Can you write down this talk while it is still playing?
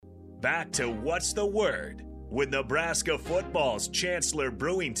Back to What's the Word with Nebraska football's Chancellor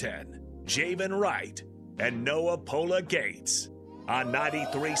Brewington, Javen Wright, and Noah Pola Gates on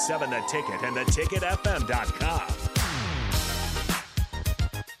 93.7 The Ticket and theticketfm.com.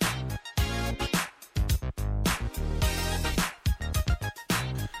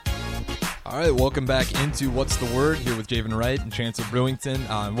 All right, welcome back into What's the Word here with Javen Wright and Chancellor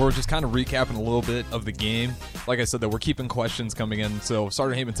Brewington. We're just kind of recapping a little bit of the game. Like I said, that we're keeping questions coming in. So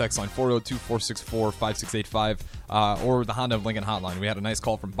Sartor Hamann text line 402-464-5685 or the Honda of Lincoln hotline. We had a nice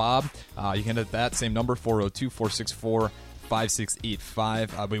call from Bob. You can hit that same number,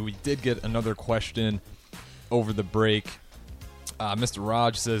 402-464-5685. But we did get another question over the break. Mr.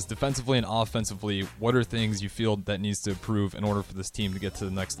 Raj says, defensively and offensively, what are things you feel that needs to improve in order for this team to get to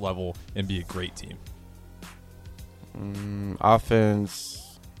the next level and be a great team?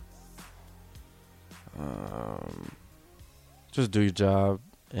 Offense, just do your job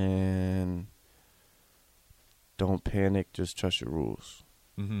and don't panic. Just trust your rules.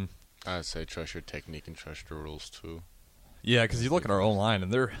 Mm-hmm. I'd say trust your technique and trust your rules too. Yeah, because you look at our O-line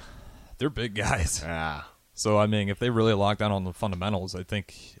and they're big guys. Yeah. So, I mean, if they really lock down on the fundamentals, I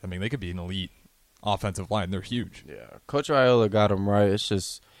mean, they could be an elite offensive line. They're huge. Yeah, Coach Raiola got them right.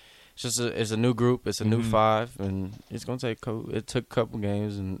 It's a new group. It's a new five, and it's gonna take. It took a couple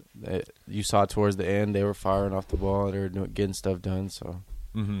games, and you saw towards the end they were firing off the ball. They were getting stuff done. So,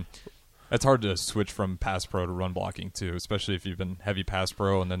 It's hard to switch from pass pro to run blocking too, especially if you've been heavy pass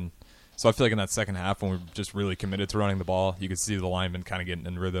pro, and then. So I feel like in that second half when we were just really committed to running the ball, you could see the linemen kind of getting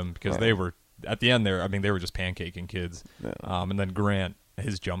in rhythm because they were. At the end there, I mean, they were just pancaking kids. Yeah. And then Grant,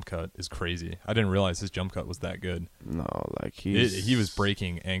 his jump cut is crazy. I didn't realize his jump cut was that good. No, like he was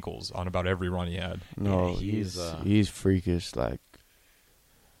breaking ankles on about every run he had. No, yeah, he's freakish. Like,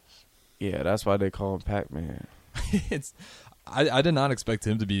 yeah, that's why they call him Pac-Man. I did not expect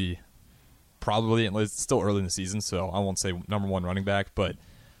him to be probably, it's still early in the season, so I won't say number one running back, but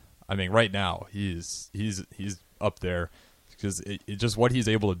I mean, right now he's up there. Because it just what he's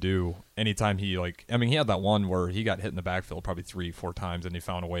able to do anytime he he had that one where he got hit in the backfield probably 3-4 times and he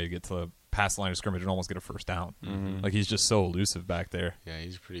found a way to get to the past line of scrimmage and almost get a first down. Mm-hmm. Like he's just so elusive back there. Yeah,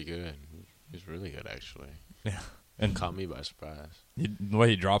 he's pretty good. He's really good actually. Yeah, and caught me by surprise. The way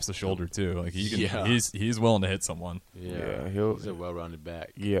he drops the shoulder too, like he's willing to hit someone. Yeah, he's a well-rounded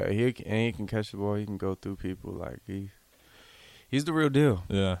back. Yeah, he can catch the ball. He can go through people. Like he's the real deal.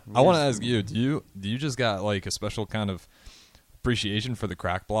 Yeah, I want to ask you, do you just got like a special kind of appreciation for the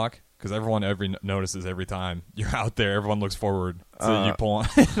crack block? Because everyone notices every time you're out there, everyone looks forward to you pulling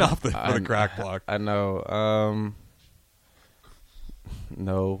off for the crack block. I know.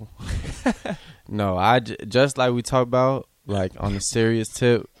 No. No, just like we talked about, like on the serious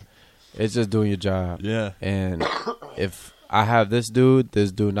tip, it's just doing your job. Yeah. And if I have this dude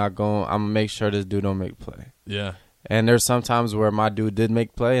not going, I'm going to make sure this dude don't make play. Yeah. And there's some times where my dude did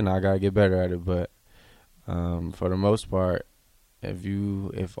make play and I got to get better at it. But for the most part,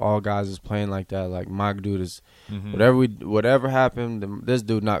 if all guys is playing like that, like my dude is, whatever happened, this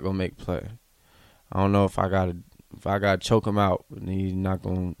dude not gonna make play. I don't know if I gotta choke him out, and he's not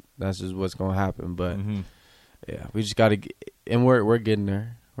gonna. That's just what's gonna happen. But yeah, we just gotta, and we're getting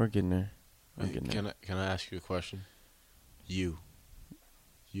there. We're getting there. Can I ask you a question? You.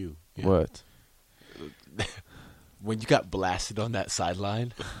 Yeah. What? When you got blasted on that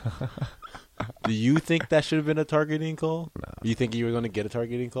sideline. Do you think that should have been a targeting call? No. You think you were going to get a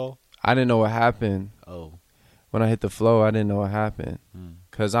targeting call? I didn't know what happened. Oh. When I hit the flow, I didn't know what happened.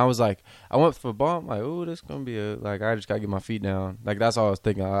 Because I was like, I went for the ball. I'm like, oh, this is going to be I just got to get my feet down. Like, that's all I was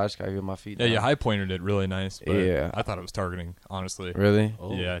thinking. I just got to get my feet down. Yeah, you high pointed it really nice. But yeah. I thought it was targeting, honestly. Really?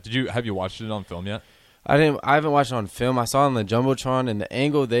 Oh. Yeah. Have you watched it on film yet? I haven't watched it on film. I saw it on the Jumbotron, and the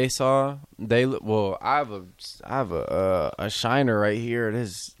angle they saw, I have a shiner right here.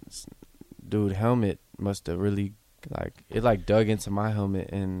 This dude helmet must have really dug into my helmet,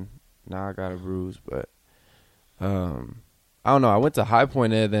 and now I got a bruise. But I don't know. I went to high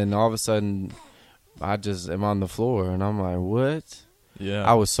point it, then all of a sudden I just am on the floor, and I'm like, what? Yeah.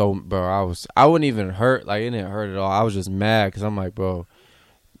 I wouldn't even hurt. Like, it didn't hurt at all. I was just mad because I'm like, bro,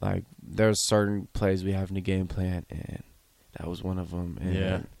 like, there's certain plays we have in the game plan, and that was one of them.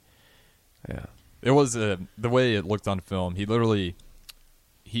 And yeah. It was the way it looked on film. He literally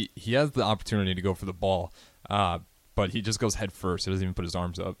he has the opportunity to go for the ball, but he just goes head first. He doesn't even put his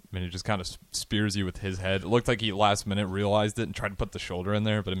arms up. I mean, he just kind of spears you with his head. It looked like he last minute realized it and tried to put the shoulder in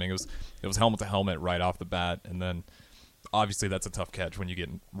there, but I mean, it was helmet to helmet right off the bat, and then obviously that's a tough catch when you get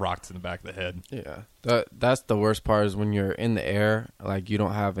rocked in the back of the head. Yeah, that's the worst part is when you're in the air, like you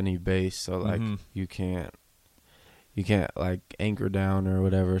don't have any base, so like you can't. you can't like anchor down or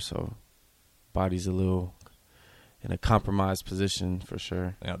whatever. So body's a little in a compromised position for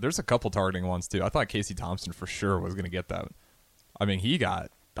sure. Yeah, there's a couple targeting ones too. I thought Casey Thompson for sure was going to get that. I mean, that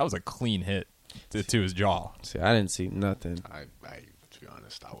was a clean hit to his jaw. See, I didn't see nothing. I to be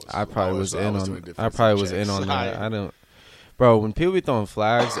honest, I probably was in on. doing I probably was defensive in on checks. that. I don't. Bro, when people be throwing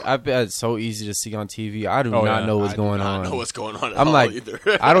flags, I bet it's so easy to see on TV. I do Oh, not yeah. know what's I do going not on. know what's going on at I'm all like, either.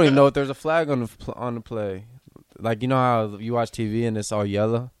 I don't even know if there's a flag on the play. Like, you know how you watch TV and it's all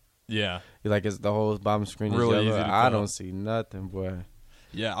yellow? Yeah. You're like, it's the whole bottom screen is Really yellow. easy to I tell. don't see nothing, boy.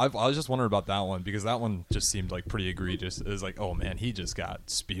 Yeah, I was just wondering about that one because that one just seemed like pretty egregious. It was like, oh man, he just got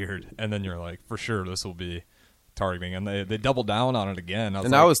speared, and then you're like, for sure this will be targeting, and they doubled down on it again.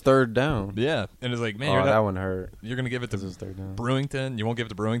 And that was third down. yeah, and it's like, man, Oh, that one hurt. you're gonna give it This was to third down. Brewington, you won't give it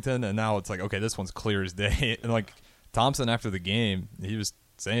to Brewington, and now it's like, okay, this one's clear as day. And like Thompson after the game, he was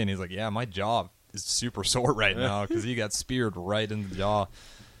saying, he's like, yeah, my jaw is super sore right now because he got speared right in the jaw.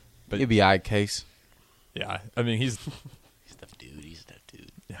 But He'd be eye case. yeah, I mean He's tough dude. He's a tough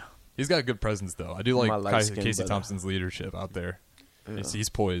dude. he's got a good presence though. I do My like light-skinned Casey brother. Thompson's leadership out there. Yeah. He's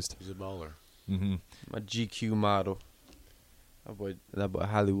poised. He's a baller. Mm-hmm. My GQ model. That boy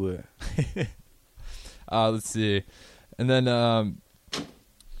Hollywood. Let's see. And then,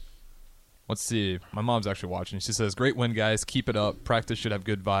 let's see. My mom's actually watching. She says, great win, guys. Keep it up. Practice should have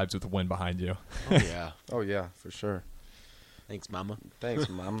good vibes with the win behind you. Oh yeah. Oh, yeah, for sure. Thanks, Mama. Thanks,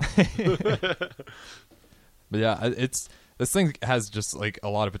 Mom. But yeah, this thing has just like a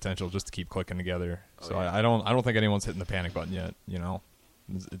lot of potential just to keep clicking together. Oh, So yeah. I don't think anyone's hitting the panic button yet. You know,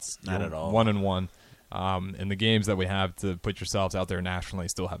 it's Not you're at all. 1-1. And the games that we have to put yourselves out there nationally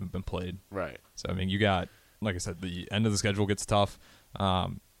still haven't been played. Right. So I mean, you got, like I said, the end of the schedule gets tough,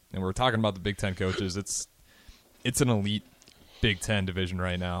 and we're talking about the Big Ten coaches. It's an elite Big Ten division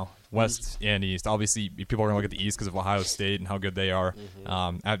right now, West and East. Obviously, people are going to look at the East because of Ohio State and how good they are.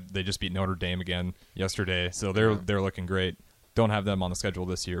 They just beat Notre Dame again yesterday, so they're looking great. Don't have them on the schedule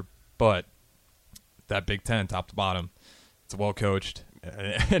this year, but that Big Ten, top to bottom, it's well coached,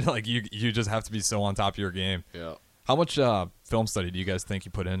 and like you just have to be so on top of your game. Yeah. How much film study do you guys think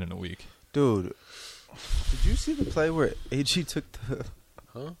you put in a week? Dude, did you see the play where AG took the...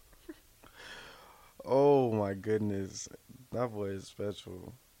 Huh? Oh, my goodness. That boy is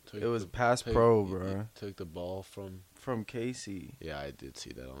special. It was pass took- pro, he bro. Took the ball from. From Casey. Yeah, I did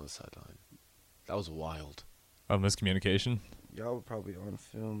see that on the sideline. That was wild. Miscommunication. Y'all were probably on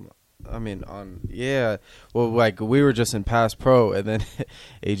film. I mean, yeah. Well, like, we were just in pass pro, and then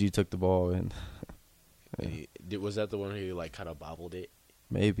AG took the ball, and Was that the one where he like kind of bobbled it,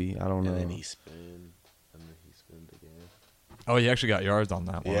 maybe. I don't know. and then he spun, and then he spinned again? Oh, he actually got yards on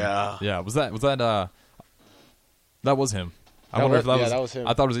that one. Yeah. Yeah. Was that that was him. I That wonder was- if yeah, that was him.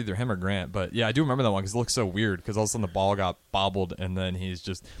 I thought it was either him or Grant, but yeah, I do remember that one because it looks so weird because all of a sudden the ball got bobbled and then he's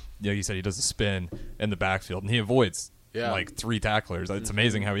just, like you said, he does a spin in the backfield and he avoids like 3 tacklers. It's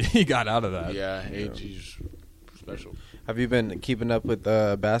amazing how he got out of that. Yeah, AG's special. Have you been keeping up with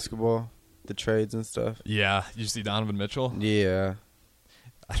basketball, the trades and stuff? Yeah. You see Donovan Mitchell? Yeah.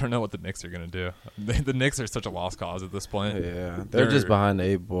 I don't know what the Knicks are going to do. The Knicks are such a lost cause at this point. Yeah. They're just behind the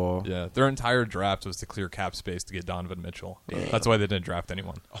 8 ball. Yeah, their entire draft was to clear cap space to get Donovan Mitchell. That's why they didn't draft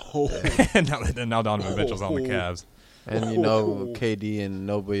anyone. Oh, and now Donovan Mitchell's on the Cavs. And, you know, KD and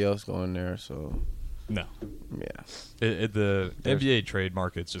nobody else going there, so, No, yeah. the NBA trade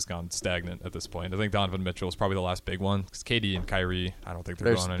market's just gone stagnant at this point. I think Donovan Mitchell is probably the last big one because KD and Kyrie, I don't think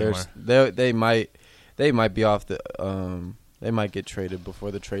they're going anywhere. They might be off the they might get traded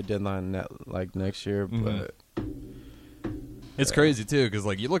before the trade deadline like next year, but It's crazy too because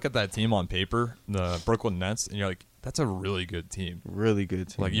like you look at that team on paper, the Brooklyn Nets, and you're like, that's a really good team. really good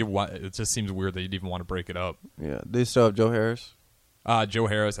team. Like it just seems weird that you'd even want to break it up. Yeah, they still have Joe Harris. Joe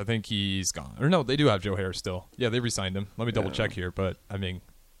Harris, I think he's gone. Or no, they do have Joe Harris still. Yeah, they re-signed him. Let me double check here, but I mean,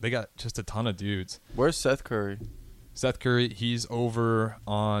 they got just a ton of dudes. Where's Seth Curry? Seth Curry, he's over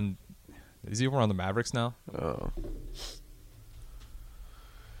on. Is he over on the Mavericks now? Oh,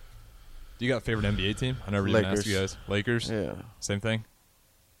 Do you got a favorite NBA team? I never even asked you Lakers. guys. Lakers? yeah. Same thing?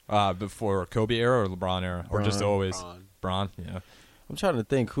 Before Kobe era or LeBron era? Or just Bron. always? Bron, yeah. I'm trying to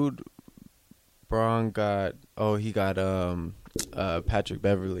think who Braun got. Oh, he got Patrick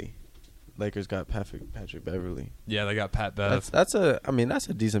Beverly. Lakers got Patrick Beverly. Yeah, they got Pat Bev. That's a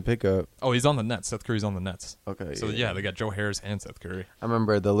decent pickup. Oh, he's on the Nets. Seth Curry's on the Nets. Okay. So, yeah, they got Joe Harris and Seth Curry. I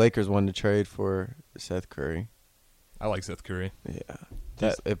remember the Lakers wanted to trade for Seth Curry. I like Seth Curry.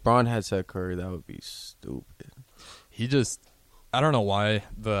 Yeah. If Braun had Seth Curry, that would be stupid. He just, I don't know why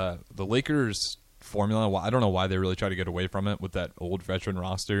the Lakers formula, I don't know why they really try to get away from it with that old veteran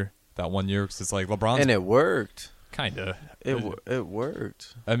roster that one year. Because it's like LeBron's. And it worked. Kinda. It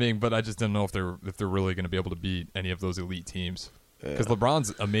worked. I mean, but I just don't know if they're really going to be able to beat any of those elite teams. Because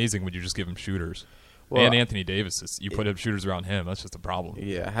LeBron's amazing when you just give him shooters. Well, and Anthony Davis, you put up shooters around him. That's just a problem.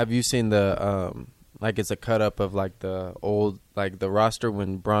 Yeah. Have you seen the like it's a cut up of like the old like the roster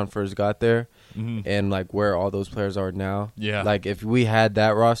when Bron first got there, and like where all those players are now? Yeah. Like if we had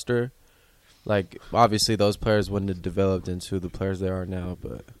that roster, like obviously those players wouldn't have developed into the players they are now.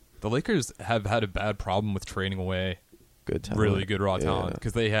 But The Lakers have had a bad problem with trading away good talent. really good raw Yeah. talent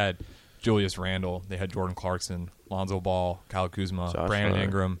because they had Julius Randle, they had Jordan Clarkson, Lonzo Ball, Kyle Kuzma, Josh Brandon Hart.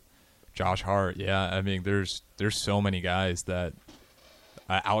 Ingram, Josh Hart. Yeah, I mean, there's so many guys that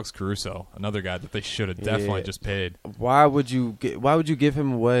Alex Caruso, another guy that they should have definitely Yeah. just paid. Why would you give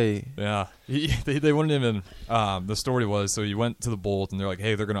him away? Yeah, they wouldn't even. The story was so you went to the Bulls and they're like,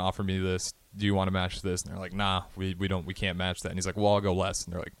 hey, they're gonna offer me this. Do you want to match this? And they're like, nah, we can't match that. And he's like, well, I'll go less.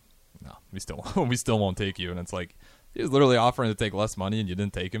 And they're like, no, we still won't take you. And it's like he was literally offering to take less money and you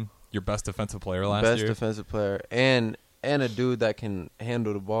didn't take him. Your best defensive player last Best year. defensive player and a dude that can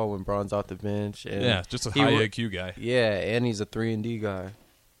handle the ball when Bron's off the bench. And Yeah, just a he high wa- IQ guy. Yeah, and he's a 3-and-D guy.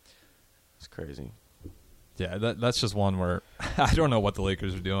 It's crazy. Yeah, that's just one where I don't know what the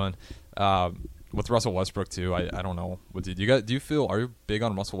Lakers are doing. With Russell Westbrook too, I don't know. What do you feel? Are you big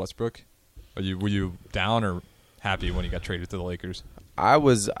on Russell Westbrook? Were you down or happy when he got traded to the Lakers? I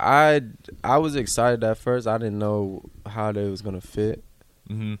was excited at first. I didn't know how they was gonna fit.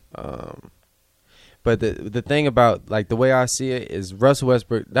 Mm-hmm. But the thing about like the way I see it is Russell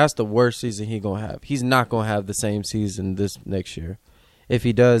Westbrook. That's the worst season he gonna have. He's not gonna have the same season this next year. If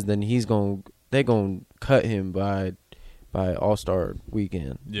he does, then they're gonna cut him by All-Star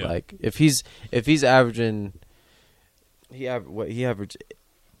weekend. Yeah. Like if he's averaging, he averaged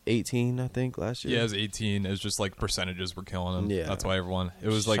 18, I think, last year. Yeah, it was 18. It was just like percentages were killing him. Yeah. That's why everyone. It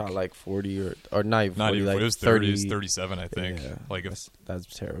was shot like 40 or not even 40, not even. like It was 30. 30. It was 37, I think. Yeah. Like if That's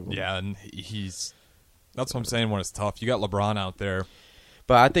terrible. yeah, and he's. That's what I'm saying. When it's tough, you got LeBron out there.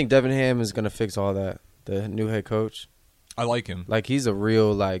 But I think Devin Ham is gonna fix all that. The new head coach, I like him. like he's a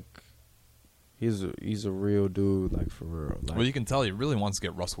real he's a real dude, like for real. Like, Well, you can tell he really wants to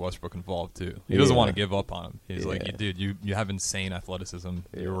get Russell Westbrook involved too. He doesn't Yeah. want to give up on him. He's like, Yeah. dude, you have insane athleticism.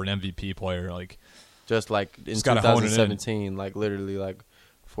 Yeah. You're an MVP player. Like, just like in Just gotta hone it in. 2017, like literally like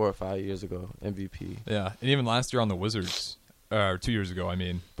 4 or 5 years ago, MVP. yeah. And even last year on the Wizards, or 2 years ago, I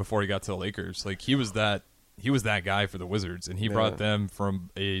mean, before he got to the Lakers, like he was that guy for the Wizards, and he brought Yeah. them from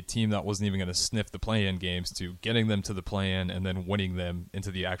a team that wasn't even going to sniff the play-in games to getting them to the play-in and then winning them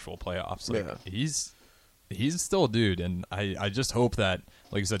into the actual playoffs. Like Yeah. he's still a dude, and I just hope that,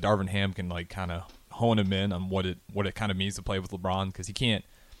 like you said, Darvin Ham can like kind of hone him in on what it kind of means to play with LeBron, because he can't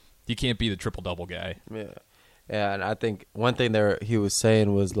be the triple-double guy. Yeah, yeah, and I think one thing that he was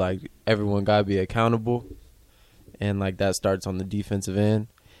saying was like everyone gotta be accountable, and like that starts on the defensive end,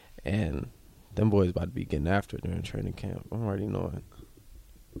 and them boys about to be getting after it during training camp. I'm already knowing.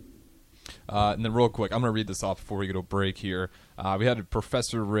 And then real quick, I'm going to read this off before we go to a break here. We had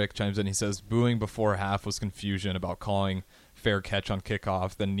Professor Rick chimes in. He says, booing before half was confusion about calling fair catch on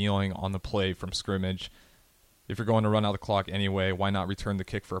kickoff, then kneeling on the play from scrimmage. If you're going to run out the clock anyway, why not return the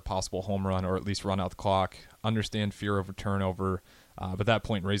kick for a possible home run or at least run out the clock? Understand fear of a turnover, but that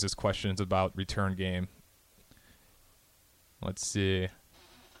point raises questions about return game. Let's see.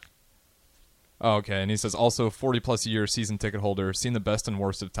 Oh, okay, and he says, also 40-plus year season ticket holder, seen the best and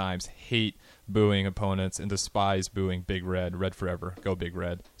worst of times, hate booing opponents, and despise booing Big Red. Red forever. Go Big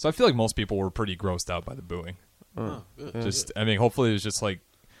Red. So I feel like most people were pretty grossed out by the booing. Oh, good. Just, I mean, hopefully it was just like,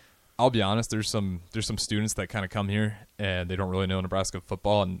 I'll be honest, there's some students that kind of come here and they don't really know Nebraska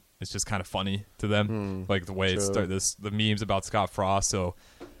football, and it's just kind of funny to them, like the way it True. started, the memes about Scott Frost. So,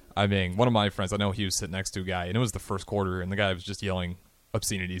 I mean, one of my friends, I know he was sitting next to a guy, and it was the first quarter, and the guy was just yelling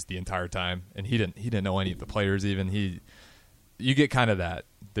obscenities the entire time, and he didn't know any of the players even. You get kind of that.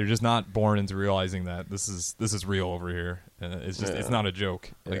 They're just not born into realizing that this is real over here, and it's just it's not a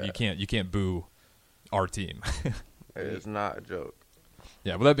joke. Like Yeah. you can't boo our team. It's not a joke.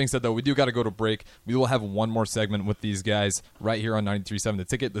 Yeah, with that being said, though, we do got to go to break. We will have one more segment with these guys right here on 93.7 The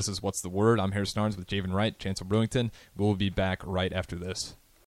Ticket. This is What's the Word? I'm Harris Narns with Javen Wright, Chancellor Brewington. We'll be back right after this.